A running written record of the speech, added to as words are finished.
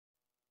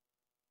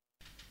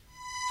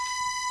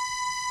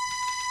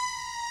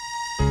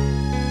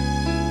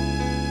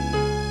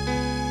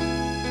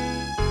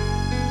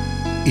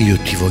Io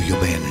ti voglio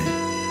bene,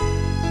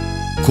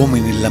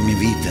 come nella mia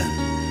vita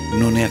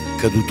non è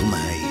accaduto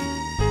mai,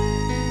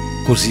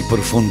 così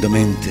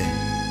profondamente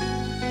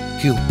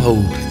che ho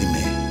paura di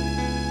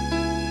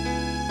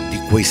me, di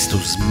questo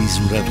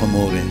smisurato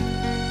amore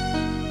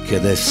che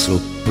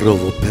adesso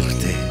provo per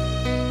te.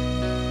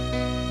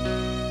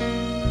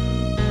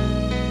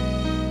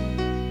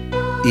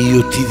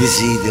 Io ti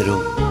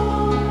desidero,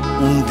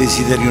 un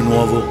desiderio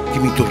nuovo che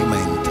mi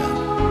tormenta.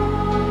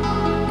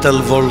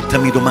 Talvolta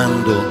mi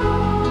domando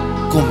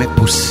com'è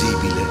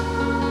possibile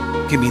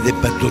che mi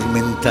debba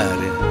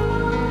addormentare,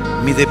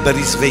 mi debba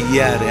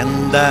risvegliare,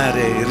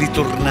 andare,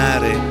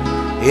 ritornare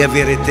e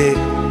avere te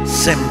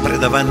sempre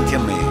davanti a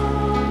me,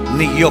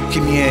 negli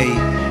occhi miei,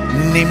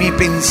 nei miei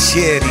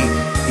pensieri,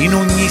 in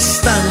ogni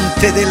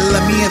istante della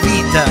mia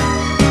vita.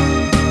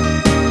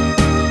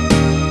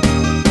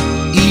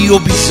 Io ho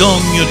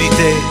bisogno di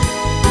te,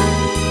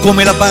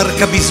 come la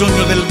barca ha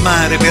bisogno del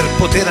mare per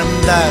poter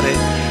andare,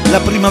 la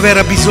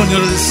primavera ha bisogno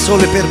del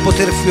sole per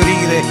poter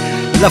fiorire,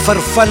 la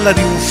farfalla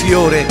di un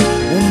fiore,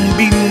 un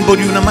bimbo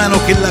di una mano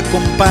che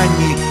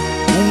l'accompagni,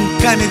 un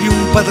cane di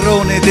un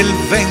padrone, del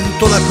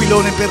vento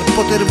l'aquilone per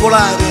poter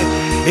volare,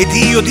 ed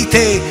io di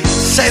te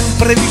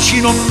sempre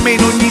vicino a me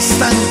in ogni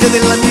istante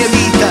della mia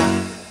vita.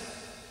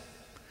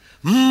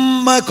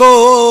 Ma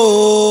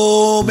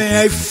come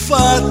hai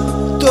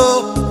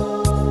fatto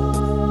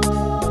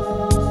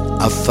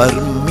a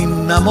farmi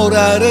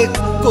innamorare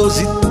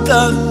così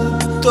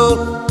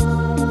tanto?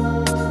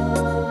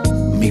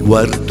 Mi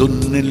guardo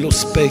nello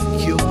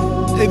specchio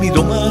e mi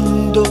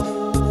domando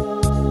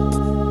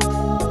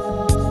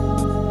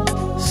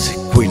se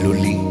quello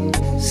lì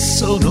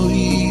sono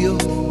io.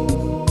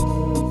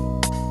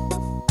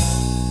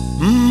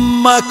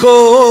 Ma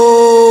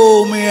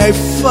come hai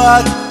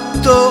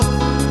fatto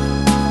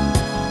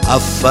a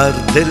far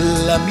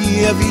della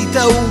mia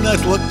vita una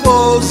tua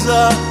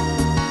cosa,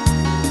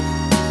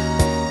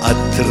 a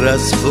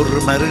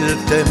trasformare il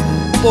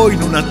tempo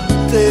in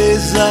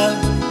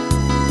un'attesa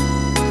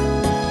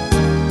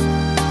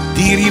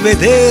di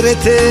rivedere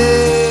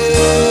te?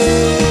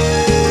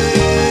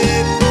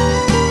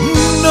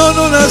 No,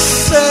 non ha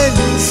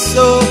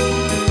senso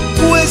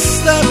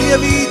questa mia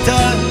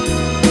vita,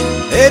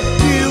 e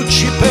più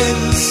ci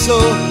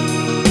penso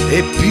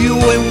e più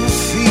è un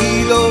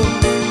filo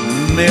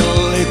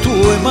nelle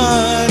tue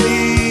mani.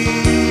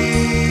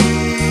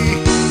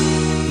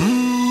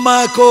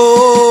 Ma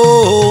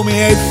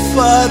come hai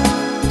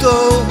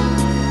fatto?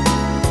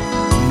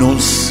 Non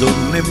so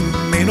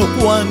nemmeno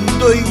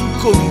quando è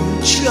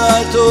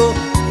incominciato.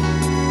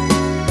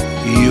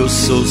 Io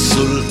so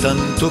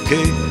soltanto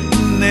che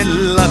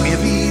nella mia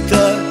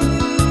vita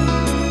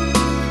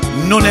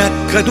non è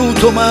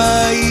accaduto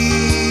mai.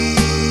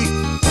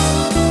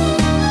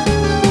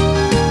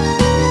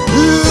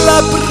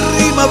 La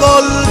prima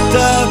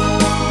volta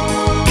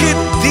che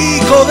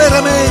dico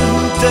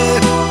veramente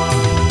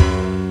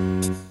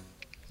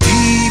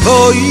ti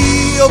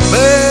voglio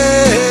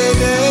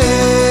bene,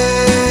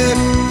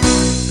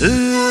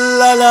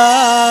 la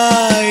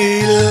la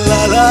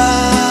la la la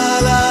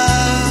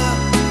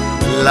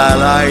la la la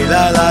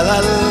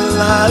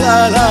la la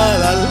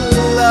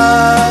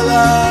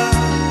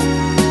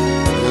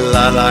la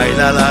la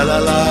la la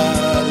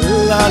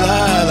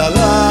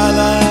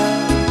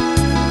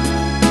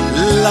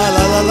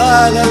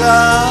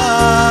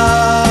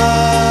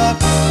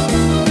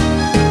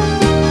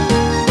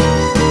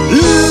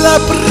la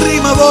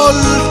prima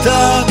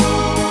volta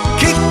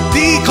che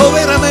dico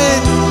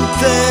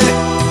veramente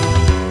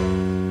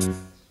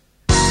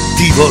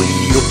ti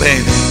voglio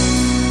bene.